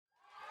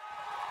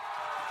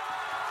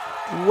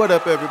What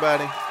up,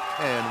 everybody?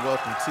 And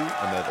welcome to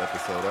another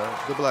episode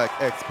of the Black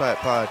Expat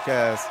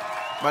Podcast.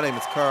 My name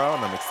is Carl,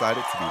 and I'm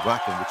excited to be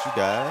rocking with you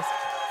guys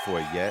for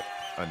yet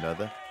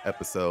another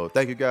episode.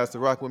 Thank you guys to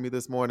rock with me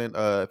this morning.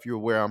 If you're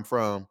where I'm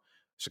from,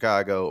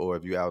 Chicago, or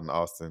if you're out in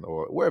Austin,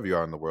 or wherever you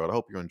are in the world, I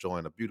hope you're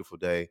enjoying a beautiful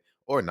day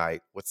or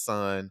night with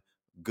sun,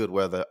 good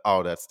weather,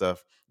 all that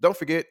stuff. Don't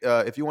forget,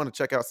 if you want to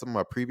check out some of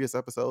my previous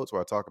episodes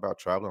where I talk about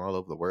traveling all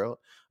over the world,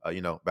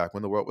 back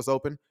when the world was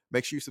open,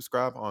 make sure you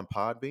subscribe on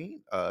Podbean.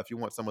 If you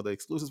want some of the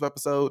exclusive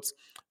episodes,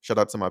 shout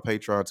out to my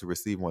Patreon to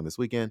receive one this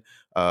weekend.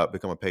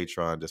 Become a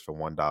patron just for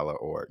 $1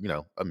 or,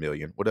 a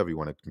million, whatever you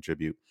want to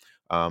contribute.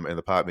 And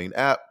the Podbean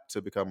app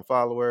to become a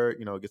follower,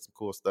 get some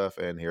cool stuff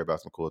and hear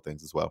about some cool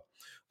things as well.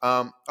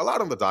 A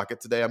lot on the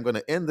docket today. I'm going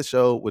to end the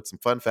show with some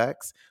fun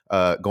facts,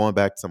 going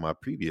back to my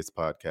previous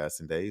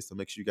podcasting days. So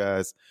make sure you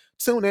guys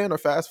tune in or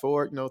fast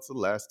forward, to the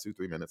last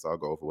 2-3 minutes. I'll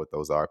go over what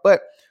those are.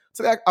 But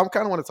today I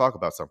kind of want to talk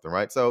about something,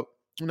 right? So,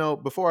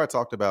 before I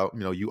talked about,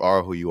 you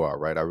are who you are,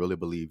 right? I really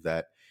believe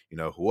that,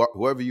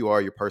 whoever you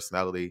are, your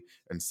personality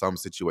in some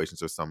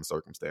situations or some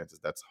circumstances,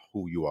 that's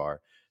who you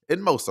are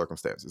in most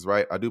circumstances,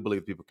 right? I do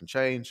believe people can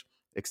change,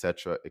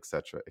 etc.,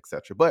 etc.,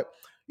 etc. But,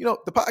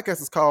 the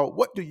podcast is called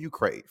What Do You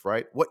Crave,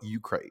 right? What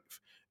you crave.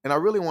 And I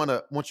really want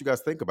you guys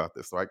to think about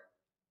this, right?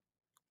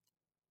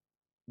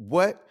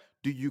 What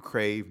do you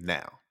crave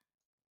now?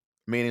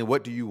 Meaning,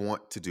 what do you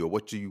want to do? Or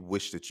what do you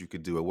wish that you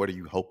could do? Or what are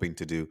you hoping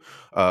to do?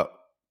 Uh,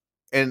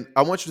 and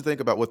I want you to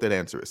think about what that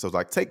answer is. So,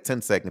 like, take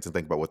 10 seconds and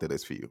think about what that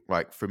is for you.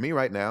 Like, for me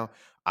right now,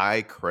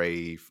 I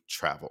crave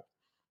travel,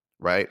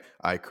 right?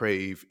 I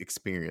crave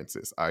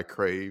experiences. I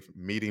crave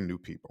meeting new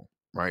people,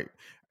 right?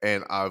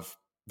 And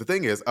the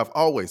thing is, I've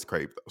always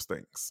craved those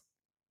things.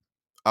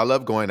 I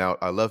love going out.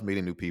 I love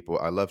meeting new people.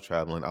 I love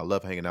traveling. I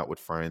love hanging out with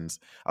friends.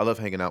 I love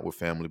hanging out with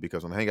family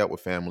because when I hang out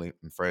with family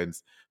and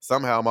friends,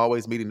 somehow I'm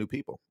always meeting new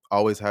people,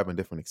 always having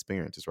different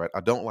experiences, right?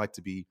 I don't like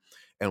to be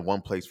in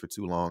one place for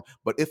too long.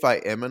 But if I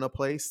am in a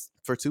place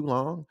for too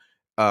long,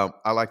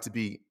 I like to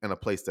be in a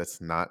place that's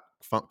not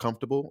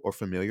comfortable or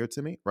familiar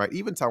to me, right?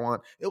 Even Taiwan,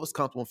 it was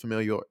comfortable and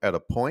familiar at a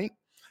point,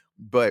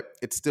 but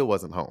it still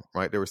wasn't home,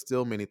 right? There were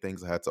still many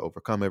things I had to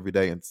overcome every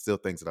day and still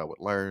things that I would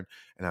learn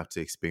and have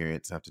to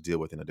experience and have to deal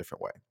with in a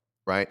different way,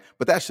 right?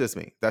 But that's just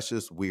me. That's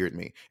just weird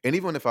me. And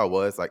even if I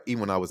was, like,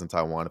 even when I was in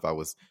Taiwan, if I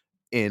was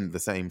in the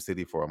same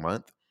city for a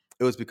month,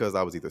 it was because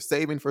I was either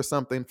saving for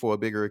something for a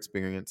bigger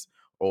experience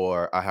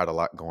or I had a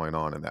lot going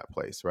on in that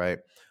place, right?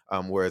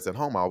 Whereas at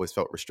home, I always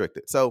felt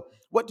restricted. So,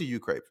 what do you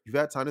crave? You've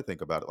had time to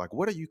think about it. Like,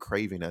 what are you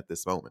craving at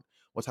this moment?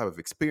 What type of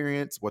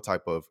experience? What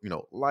type of,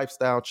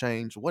 lifestyle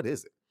change? What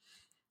is it?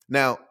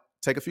 Now,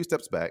 take a few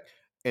steps back.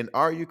 And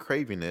are you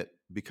craving it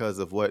because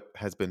of what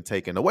has been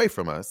taken away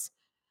from us,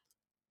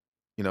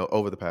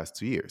 over the past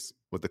 2 years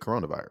with the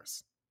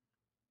coronavirus?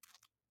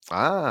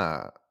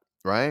 Ah,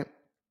 right.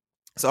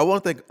 So I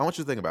want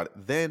you to think about it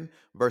then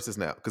versus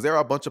now, because there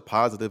are a bunch of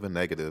positive and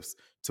negatives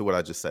to what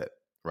I just said,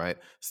 right?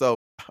 So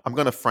I'm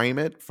gonna frame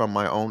it from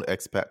my own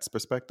expat's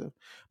perspective,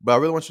 but I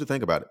really want you to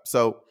think about it.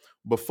 So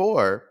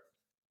before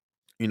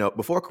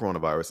before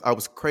coronavirus, I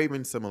was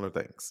craving similar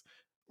things,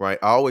 right?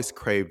 I always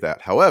craved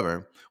that.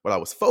 However, what I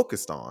was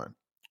focused on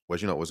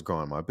was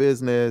growing my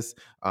business,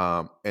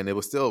 and it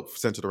was still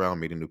centered around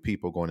meeting new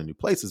people, going to new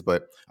places,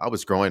 but I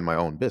was growing my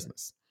own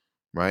business,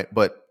 right?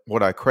 But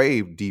what I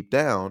craved deep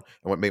down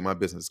and what made my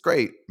business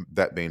great,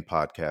 that being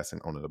podcasting,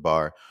 owning a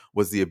bar,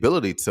 was the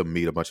ability to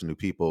meet a bunch of new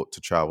people,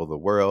 to travel the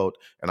world,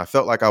 and I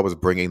felt like I was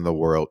bringing the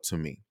world to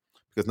me.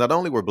 Because not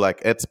only were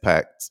black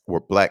expats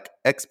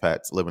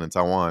living in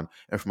Taiwan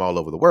and from all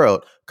over the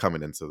world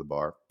coming into the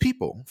bar,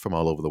 people from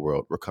all over the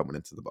world were coming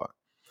into the bar.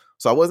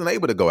 So I wasn't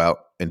able to go out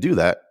and do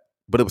that,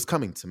 but it was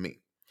coming to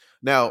me.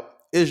 Now,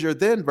 is your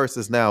then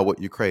versus now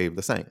what you crave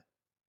the same?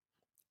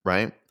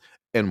 Right?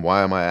 And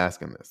why am I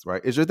asking this?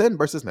 Right? Is your then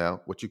versus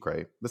now what you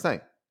crave the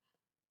same?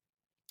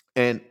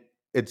 And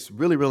it's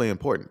really, really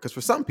important because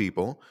for some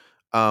people,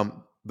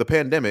 the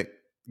pandemic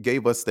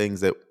gave us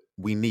things that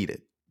we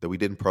needed that we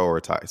didn't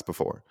prioritize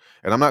before.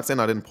 And I'm not saying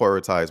I didn't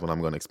prioritize what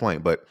I'm going to explain,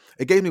 but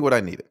it gave me what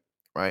I needed,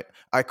 right?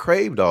 I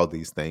craved all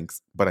these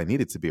things, but I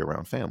needed to be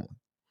around family,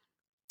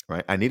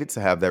 right? I needed to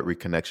have that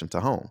reconnection to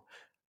home,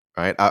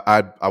 right?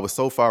 I was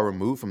so far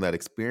removed from that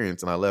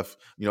experience, and I left.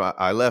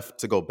 I left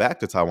to go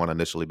back to Taiwan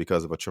initially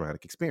because of a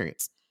traumatic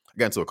experience. I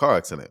got into a car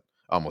accident,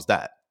 I almost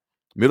died.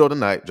 Middle of the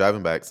night,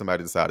 driving back,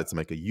 somebody decided to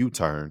make a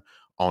U-turn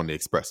on the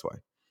expressway.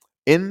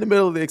 In the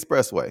middle of the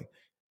expressway,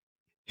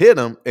 hit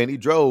him, and he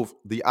drove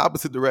the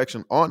opposite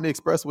direction on the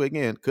expressway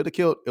again. Could have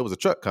killed. It was a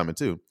truck coming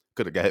too.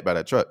 Could have got hit by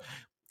that truck.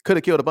 Could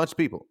have killed a bunch of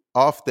people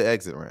off the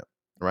exit ramp.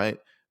 Right.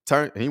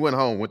 Turned. He went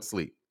home. Went to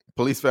sleep.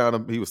 Police found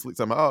him. He was sleep.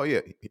 Oh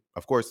yeah.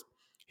 Of course,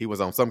 he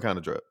was on some kind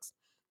of drugs.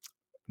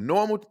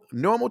 Normal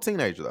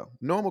teenager though.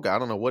 Normal guy. I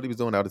don't know what he was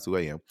doing out at 2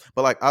 a.m.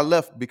 But like I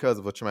left because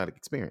of a traumatic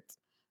experience.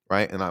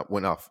 Right. And I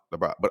went off the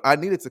block. But I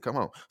needed to come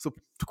home. So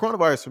the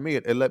coronavirus for me,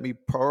 it let me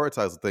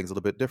prioritize things a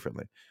little bit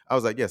differently. I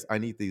was like, yes, I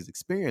need these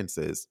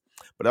experiences,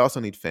 but I also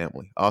need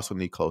family. I also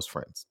need close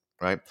friends.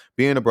 Right.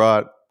 Being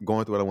abroad,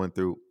 going through what I went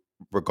through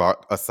regard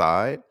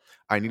aside,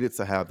 I needed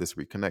to have this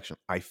reconnection.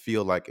 I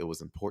feel like it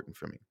was important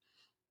for me,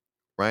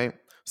 right?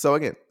 So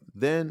again,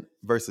 then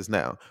versus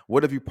now,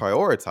 what have you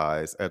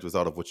prioritized as a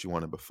result of what you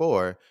wanted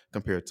before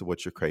compared to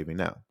what you're craving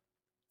now?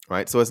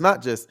 Right. So it's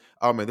not just,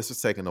 oh man, this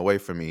was taken away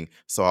from me.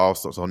 So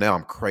now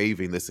I'm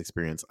craving this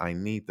experience. I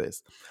need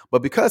this.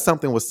 But because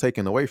something was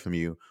taken away from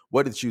you,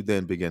 what did you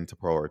then begin to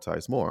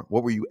prioritize more?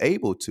 What were you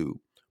able to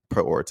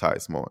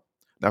prioritize more?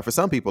 Now, for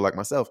some people like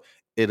myself,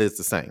 it is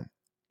the same.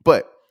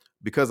 But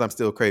because I'm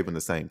still craving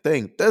the same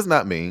thing, does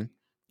not mean,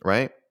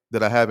 right,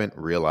 that I haven't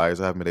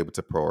realized, I haven't been able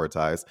to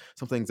prioritize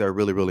some things that are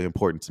really, really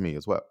important to me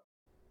as well.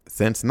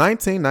 Since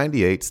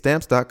 1998,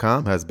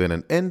 Stamps.com has been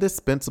an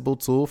indispensable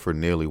tool for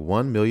nearly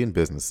 1 million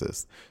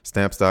businesses.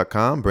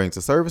 Stamps.com brings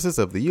the services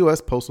of the U.S.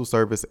 Postal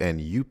Service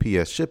and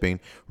UPS shipping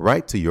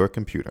right to your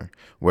computer.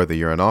 Whether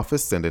you're an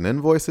office sending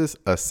invoices,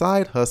 a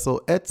side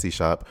hustle Etsy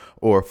shop,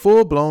 or a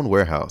full-blown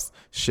warehouse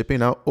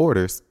shipping out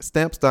orders,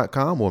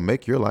 Stamps.com will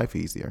make your life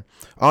easier.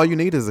 All you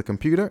need is a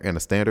computer and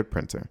a standard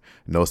printer.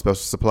 No special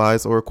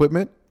supplies or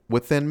equipment.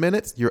 Within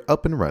minutes, you're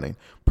up and running,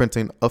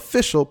 printing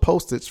official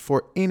postage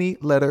for any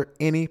letter,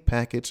 any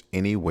package,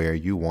 anywhere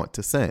you want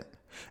to send.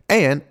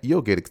 And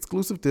you'll get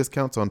exclusive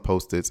discounts on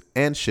postage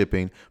and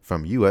shipping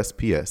from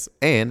USPS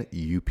and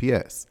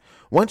UPS.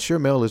 Once your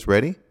mail is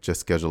ready,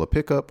 just schedule a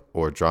pickup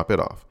or drop it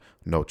off.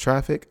 No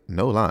traffic,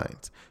 no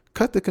lines.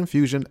 Cut the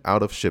confusion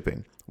out of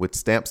shipping. With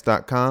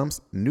Stamps.com's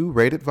new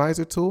Rate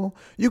Advisor tool,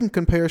 you can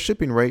compare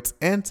shipping rates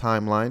and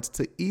timelines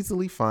to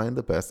easily find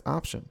the best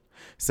option.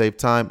 Save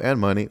time and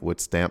money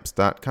with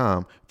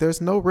Stamps.com.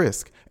 There's no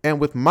risk. And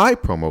with my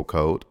promo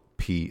code,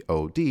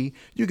 POD,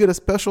 you get a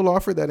special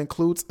offer that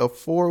includes a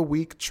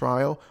 4-week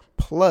trial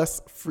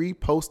plus free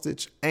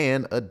postage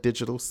and a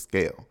digital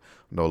scale.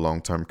 No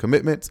long-term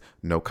commitments,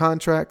 no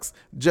contracts.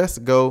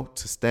 Just go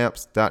to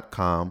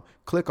Stamps.com,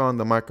 click on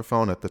the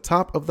microphone at the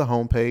top of the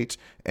homepage,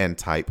 and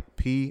type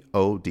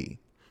POD.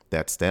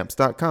 That's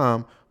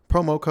Stamps.com,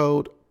 promo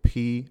code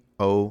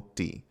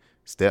POD.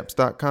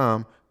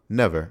 Stamps.com.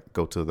 Never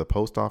go to the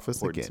post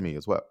office again. To me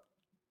as well.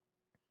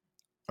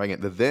 Again,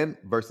 the then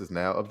versus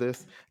now of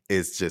this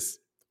is just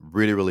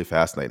really, really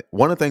fascinating.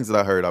 One of the things that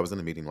I heard, I was in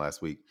a meeting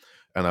last week,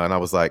 and I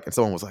was like, and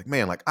someone was like,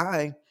 man, like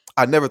I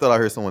never thought I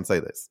heard someone say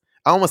this.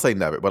 I don't want to say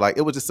never, but like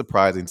it was just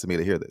surprising to me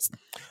to hear this.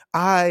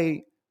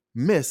 I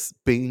miss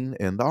being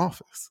in the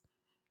office.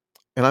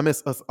 And I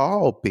miss us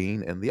all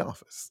being in the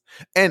office.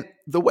 And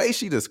the way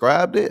she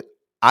described it,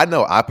 I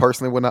know I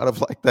personally would not have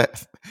liked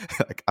that.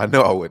 Like, I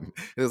know I wouldn't.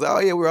 It was, oh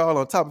yeah, we're all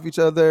on top of each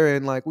other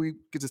and like we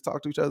could just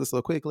talk to each other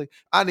so quickly.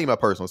 I need my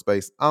personal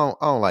space. I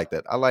don't like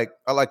that. I like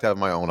to have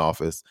my own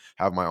office,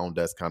 have my own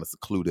desk kind of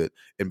secluded,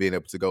 and being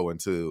able to go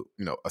into,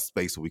 a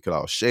space where we could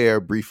all share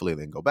briefly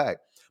and then go back.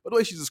 But the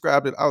way she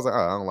described it, I was like, oh,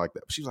 I don't like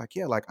that. But she was like,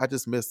 yeah, like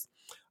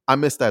I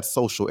miss that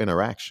social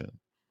interaction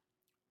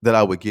that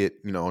I would get,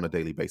 on a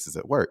daily basis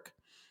at work.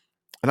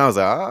 And I was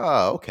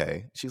like,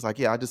 okay. She's like,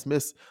 yeah, I just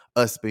miss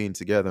us being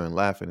together and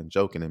laughing and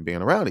joking and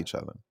being around each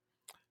other.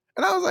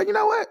 And I was like, you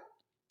know what?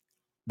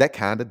 That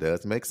kind of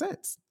does make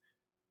sense.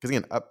 Because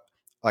again,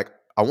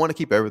 I want to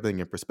keep everything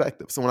in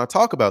perspective. So when I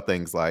talk about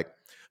things like,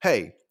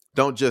 hey,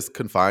 don't just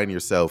confine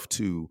yourself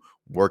to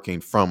working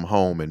from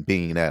home and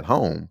being at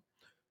home.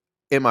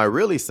 Am I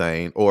really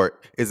saying, or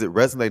is it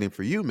resonating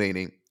for you,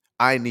 meaning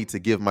I need to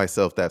give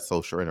myself that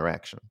social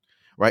interaction?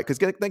 Right? Because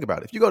think about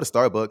it. If you go to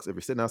Starbucks, if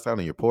you're sitting outside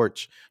on your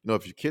porch,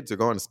 if your kids are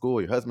going to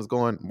school, your husband's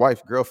going,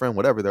 wife, girlfriend,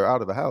 whatever, they're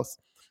out of the house,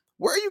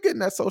 where are you getting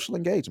that social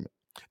engagement?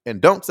 And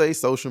don't say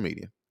social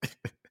media.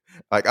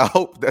 Like, I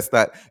hope that's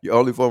not your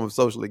only form of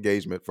social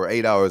engagement for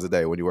 8 hours a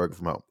day when you're working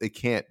from home. It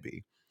can't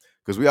be.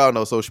 Because we all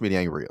know social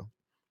media ain't real.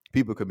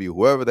 People could be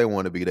whoever they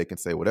want to be. They can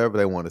say whatever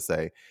they want to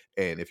say.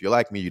 And if you're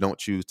like me, you don't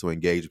choose to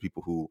engage with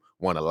people who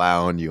want to lie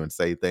on you and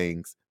say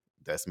things.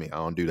 That's me. I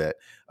don't do that.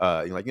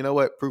 You're like, you know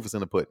what? Proof is in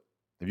the pudding.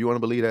 If you want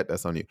to believe that,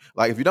 that's on you.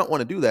 Like, if you don't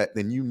want to do that,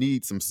 then you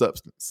need some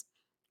substance,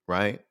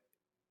 right?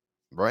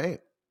 Right?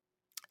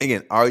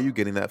 Again, are you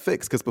getting that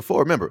fixed? Because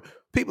before, remember,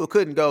 people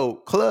couldn't go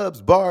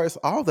clubs, bars,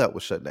 all that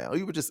was shut down.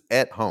 You were just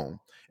at home,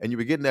 and you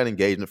were getting that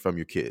engagement from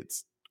your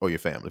kids or your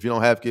family. If you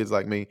don't have kids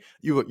like me,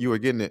 you were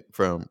getting it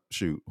from,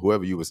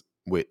 whoever you was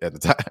with at the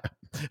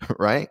time,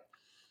 right?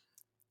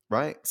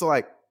 Right? So,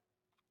 like,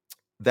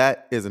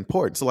 that is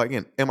important. So, like,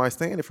 again, am I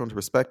saying it from the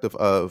perspective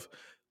of,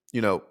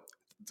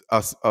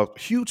 a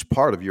huge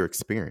part of your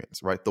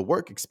experience, right? The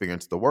work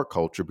experience, the work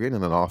culture, being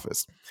in an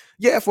office.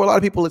 Yeah, for a lot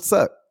of people, it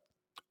sucked.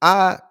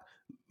 I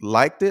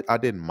liked it. I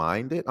didn't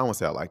mind it. I won't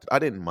say I liked it. I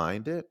didn't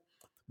mind it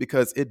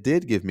because it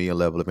did give me a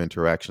level of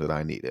interaction that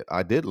I needed.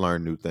 I did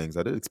learn new things.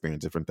 I did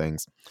experience different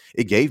things.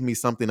 It gave me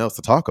something else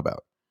to talk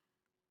about.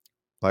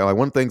 Like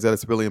one of the things that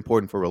is really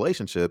important for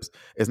relationships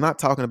is not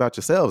talking about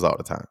yourselves all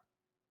the time,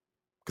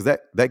 because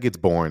that gets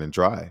boring and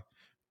dry.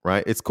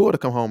 Right? It's cool to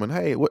come home and,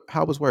 hey,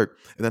 how was work?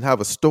 And then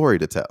have a story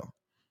to tell.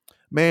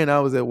 Man,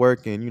 I was at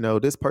work and,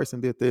 this person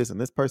did this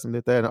and this person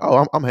did that.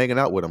 And, I'm hanging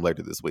out with them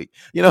later this week.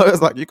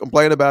 It's like you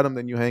complain about them,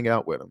 then you hang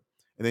out with them.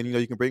 And then,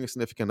 you can bring a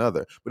significant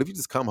other. But if you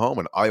just come home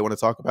and all you want to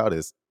talk about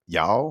is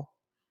y'all,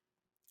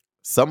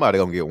 Somebody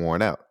gonna get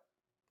worn out.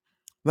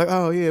 Like,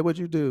 oh yeah, what'd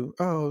you do?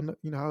 Oh,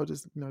 I was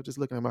just, just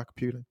looking at my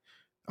computer.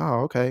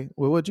 Oh, okay.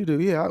 Well, what'd you do?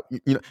 Yeah,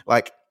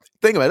 like,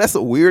 think about it. That's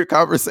a weird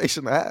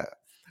conversation to have,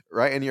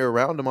 right? And you're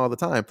around them all the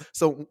time.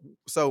 So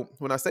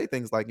when I say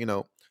things like,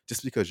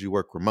 just because you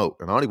work remote,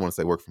 and I don't even want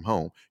to say work from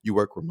home, you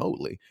work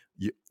remotely,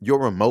 your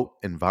remote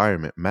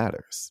environment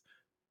matters.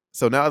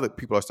 So now that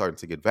people are starting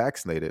to get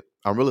vaccinated,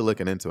 I'm really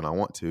looking into, and I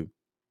want to,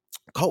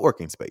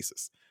 co-working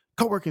spaces.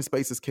 Co-working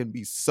spaces can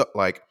be so,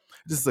 like,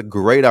 this is a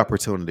great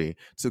opportunity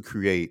to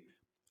create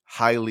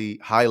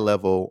high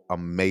level,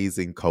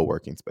 amazing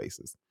co-working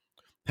spaces.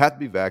 Have to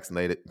be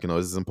vaccinated.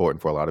 This is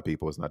important for a lot of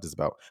people. It's not just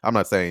about, I'm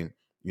not saying,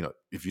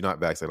 if you're not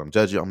vaccinated, I'm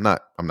judging you. I'm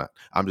not.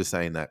 I'm just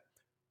saying that.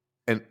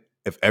 And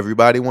if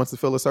everybody wants to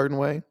feel a certain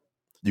way,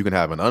 you can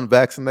have an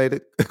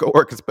unvaccinated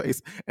co-working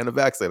space and a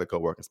vaccinated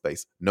co-working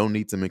space. No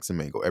need to mix and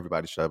mingle.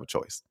 Everybody should have a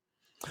choice.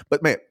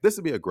 But man, this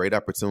would be a great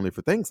opportunity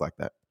for things like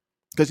that.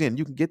 Because again,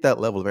 you can get that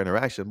level of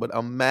interaction. But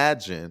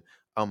imagine,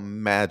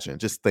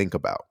 just think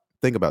about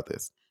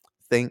this.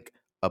 Think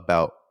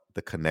about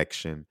the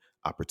connection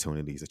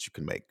opportunities that you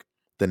can make,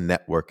 the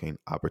networking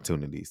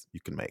opportunities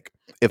you can make.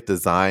 If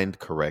designed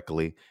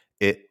correctly,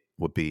 it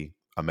would be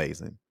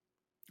amazing,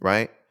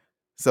 right?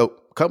 So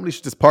companies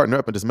should just partner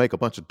up and just make a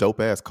bunch of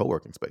dope ass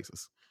co-working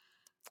spaces.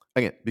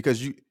 Again,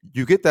 because you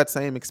get that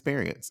same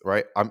experience,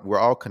 right? We're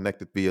all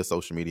connected via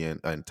social media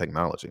and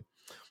technology,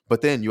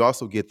 but then you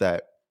also get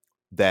that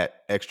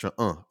extra.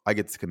 I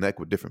get to connect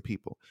with different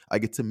people. I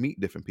get to meet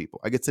different people.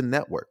 I get to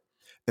network.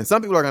 And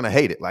some people are gonna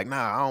hate it, like,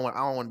 nah, I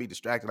don't want to be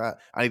distracted.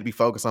 I need to be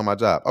focused on my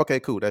job. Okay,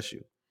 cool, that's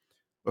you.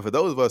 But for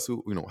those of us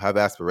who have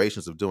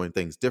aspirations of doing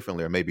things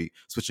differently, or maybe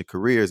switching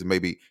careers, and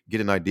maybe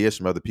getting ideas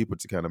from other people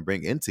to kind of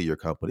bring into your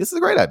company, this is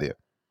a great idea.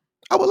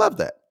 I would love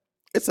that.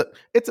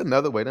 It's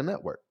another way to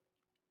network.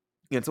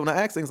 And so when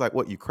I asked things like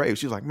what you crave,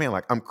 she was like, man,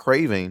 like I'm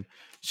craving.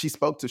 She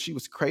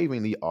was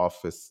craving the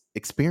office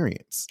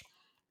experience.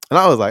 And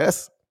I was like,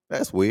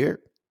 that's weird.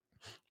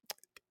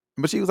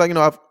 But she was like,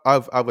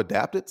 I've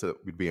adapted to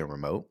being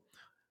remote.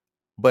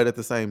 But at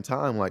the same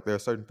time, like there are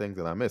certain things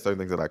that I miss, certain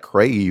things that I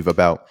crave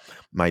about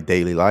my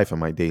daily life and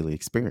my daily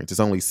experience. There's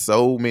only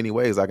so many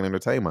ways I can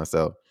entertain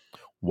myself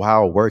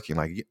while working.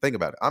 Like, think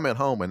about it. I'm at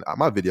home and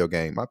my video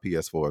game, my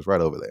PS4 is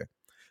right over there.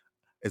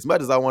 As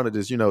much as I want to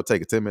just,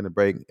 take a 10-minute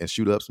break and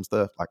shoot up some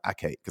stuff, like I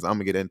can't, because I'm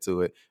gonna get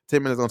into it.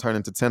 10 minutes gonna turn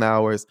into 10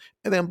 hours,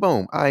 and then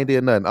boom, I ain't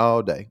did nothing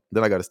all day.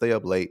 Then I gotta stay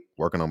up late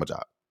working on my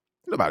job.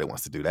 Nobody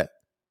wants to do that.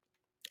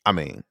 I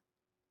mean,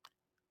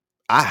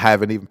 I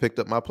haven't even picked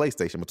up my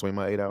PlayStation between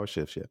my 8-hour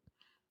shifts yet.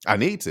 I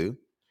need to,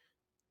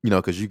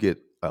 because you get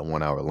a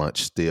 1 hour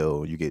lunch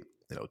still, you get,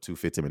 2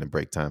 15-minute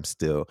break times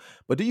still.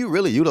 But do you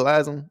really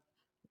utilize them?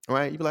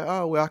 Right? You be like,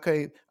 oh well, I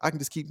can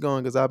just keep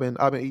going because I've been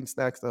eating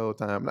snacks the whole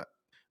time.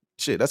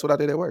 Shit, that's what I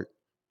did at work.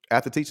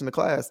 After teaching the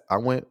class, I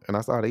went and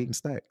I started eating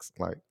snacks.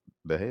 Like,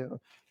 the hell?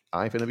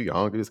 I ain't finna be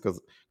hungry just because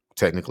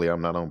technically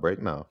I'm not on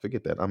break. No,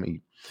 forget that. I'm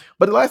eating.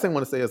 But the last thing I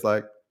want to say is,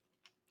 like,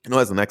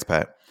 as an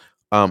expat,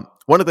 one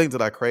of the things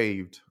that I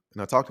craved,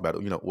 and I talked about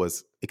it,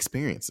 was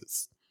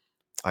experiences.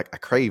 Like, I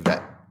craved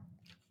that.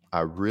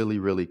 I really,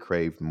 really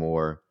craved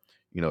more,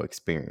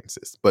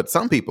 experiences. But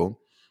some people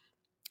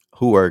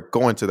who are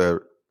going to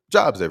their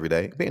jobs every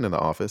day, being in the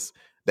office,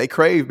 they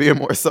crave being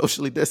more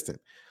socially distant.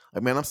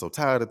 Like, man, I'm so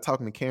tired of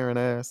talking to Karen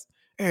ass.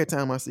 Every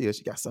time I see her,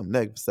 she got something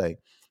negative to say.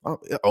 Or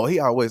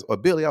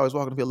Billy always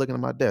walking up here looking at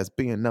my desk,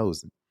 being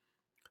nosy.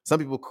 Some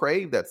people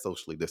crave that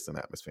socially distant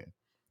atmosphere.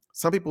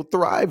 Some people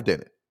thrived in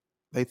it.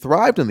 They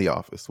thrived in the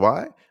office.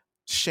 Why?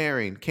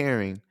 Sharing,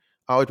 caring,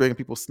 always bringing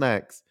people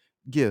snacks,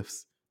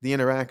 gifts, the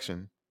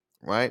interaction,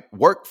 right?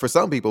 Work for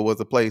some people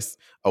was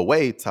a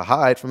way to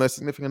hide from their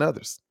significant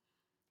others,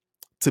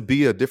 to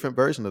be a different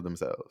version of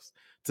themselves.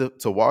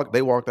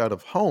 They walked out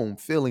of home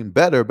feeling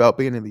better about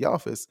being in the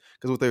office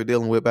because what they were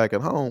dealing with back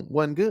at home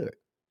wasn't good.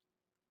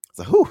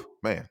 So, whew,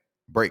 man,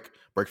 break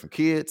from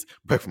kids,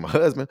 break from my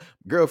husband,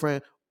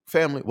 girlfriend,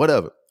 family,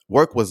 whatever.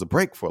 Work was a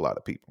break for a lot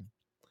of people.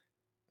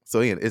 So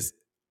again,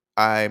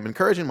 I'm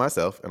encouraging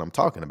myself, and I'm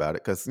talking about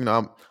it because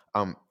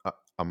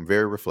I'm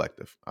very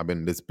reflective. I've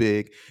been this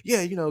big,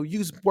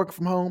 use work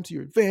from home to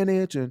your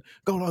advantage and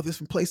go to all these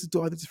different places,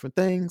 do all these different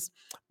things.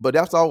 But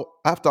that's all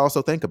I have to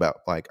also think about,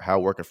 like how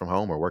working from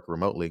home or working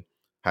remotely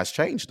has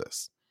changed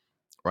us,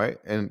 right?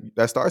 And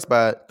that starts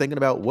by thinking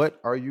about, what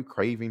are you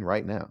craving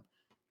right now?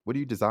 What are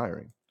you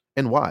desiring?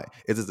 And why?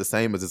 Is it the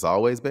same as it's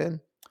always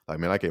been? Like,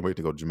 man, I can't wait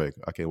to go to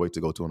Jamaica. I can't wait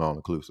to go to an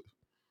all-inclusive.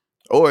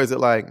 Or is it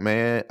like,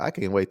 man, I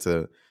can't wait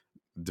to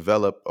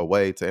develop a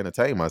way to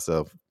entertain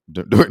myself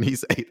during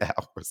these 8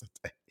 hours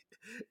a day?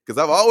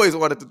 Because I've always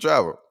wanted to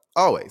travel.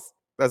 Always.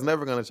 That's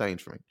never going to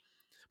change for me.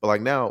 But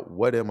like, now,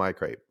 what am I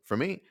craving? For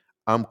me,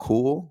 I'm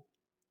cool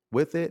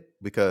with it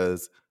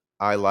because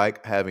I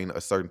like having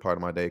a certain part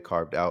of my day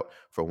carved out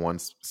for one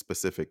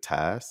specific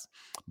task.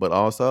 But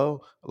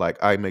also, like,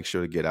 I make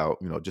sure to get out,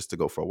 just to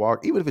go for a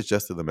walk, even if it's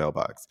just to the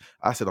mailbox.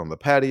 I sit on the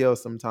patio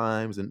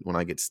sometimes, and when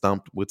I get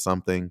stumped with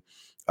something,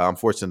 I'm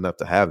fortunate enough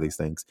to have these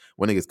things.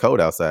 When it gets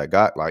cold outside,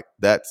 God, like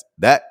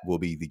that will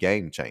be the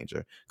game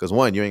changer. Because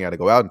one, you ain't got to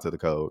go out into the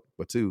cold,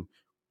 but two,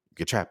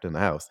 get trapped in the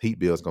house. Heat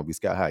bills gonna be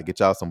sky high. Get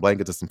y'all some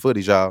blankets and some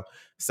footies, y'all.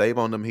 Save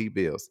on them heat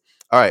bills.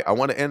 All right, I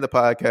want to end the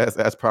podcast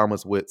as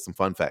promised with some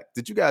fun facts.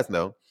 Did you guys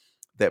know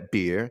that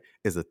beer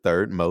is the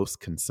third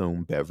most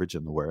consumed beverage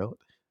in the world?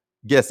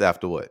 Guess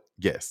after what?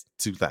 Guess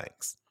two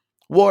things.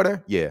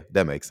 Water, yeah,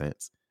 that makes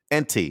sense.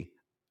 And tea,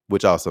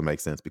 which also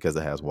makes sense because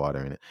it has water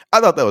in it. I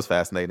thought that was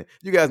fascinating.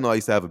 You guys know I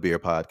used to have a beer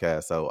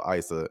podcast, so I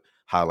used to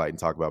highlight and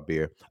talk about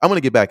beer. I'm going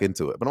to get back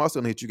into it, but I'm also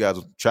going to hit you guys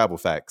with travel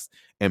facts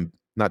and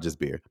not just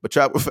beer, but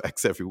travel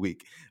facts every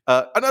week.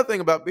 Another thing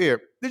about beer,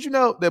 did you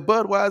know that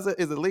Budweiser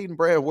is the leading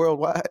brand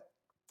worldwide?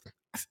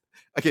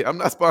 Okay, I'm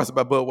not sponsored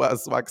by Budweiser,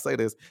 so I can say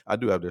this. I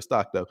do have their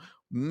stock though.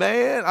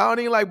 Man, I don't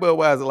even like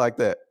Budweiser like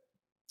that.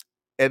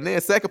 And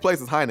then second place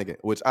is Heineken,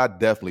 which I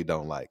definitely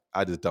don't like.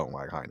 I just don't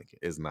like Heineken.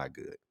 It's not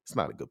good. It's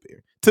not a good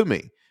beer to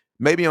me.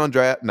 Maybe on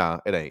draft. Nah,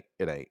 it ain't.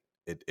 It ain't.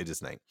 It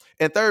just ain't.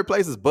 And third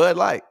place is Bud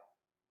Light.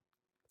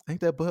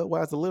 Ain't that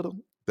Budweiser little?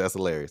 That's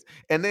hilarious.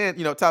 And then,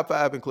 top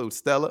five includes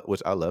Stella,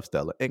 which I love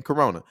Stella, and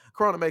Corona.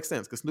 Corona makes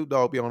sense because Snoop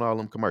Dogg be on all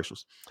them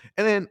commercials.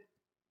 And then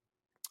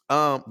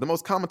the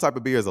most common type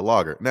of beer is a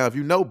lager. Now, if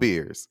you know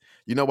beers,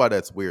 you know why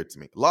that's weird to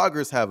me.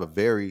 Lagers have a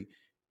very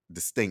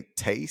distinct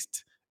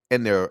taste,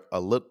 and they're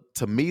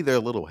to me, they're a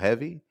little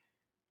heavy,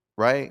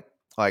 right?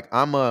 Like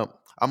I'm a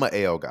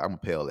ale guy. I'm a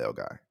pale ale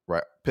guy,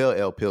 right? Pale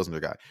ale Pilsner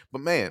guy.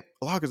 But man,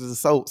 lagers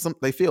is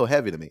they feel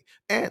heavy to me,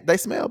 and they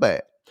smell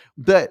bad.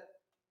 But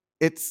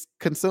it's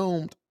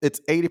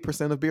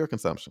 80% of beer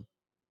consumption.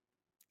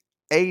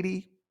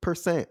 80%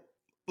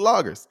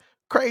 lagers.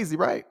 Crazy,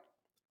 right?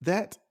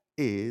 That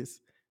is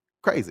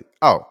crazy.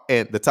 Oh,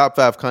 and the top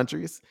 5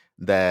 countries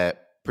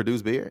that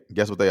produce beer,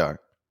 guess what they are?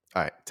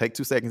 All right, take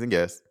 2 seconds and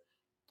guess.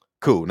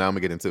 Cool, now I'm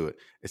gonna get into it.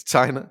 It's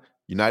China,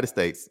 United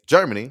States,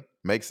 Germany,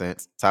 makes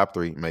sense. Top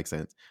 3 makes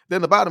sense.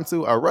 Then the bottom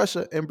 2 are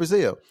Russia and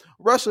Brazil.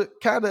 Russia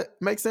kind of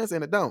makes sense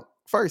and it don't.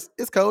 First,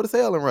 it's cold as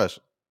hell in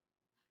Russia.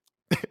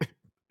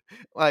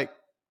 Like,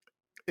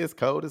 it's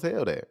cold as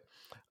hell there.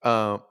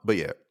 But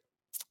yeah.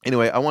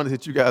 Anyway, I want to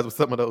hit you guys with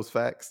some of those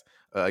facts.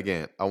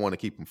 Again, I want to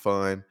keep them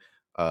fun,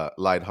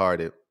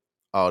 lighthearted,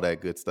 all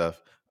that good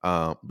stuff.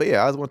 But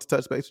yeah, I just want to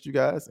touch base with you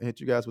guys and hit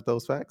you guys with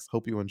those facts.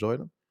 Hope you enjoyed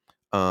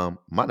them.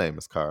 My name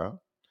is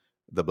Carl,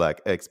 the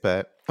Black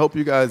Expat. Hope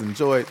you guys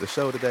enjoyed the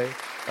show today.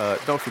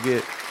 Don't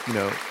forget,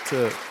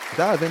 to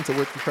dive into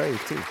what you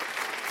crave too.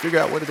 Figure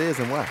out what it is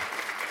and why,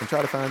 and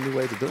try to find new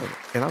ways of doing it.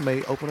 And I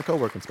may open a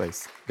co-working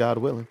space, God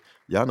willing.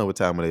 Y'all know what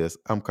time it is.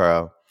 I'm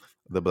Carl,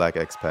 the Black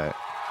Expat.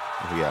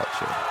 We out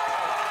here.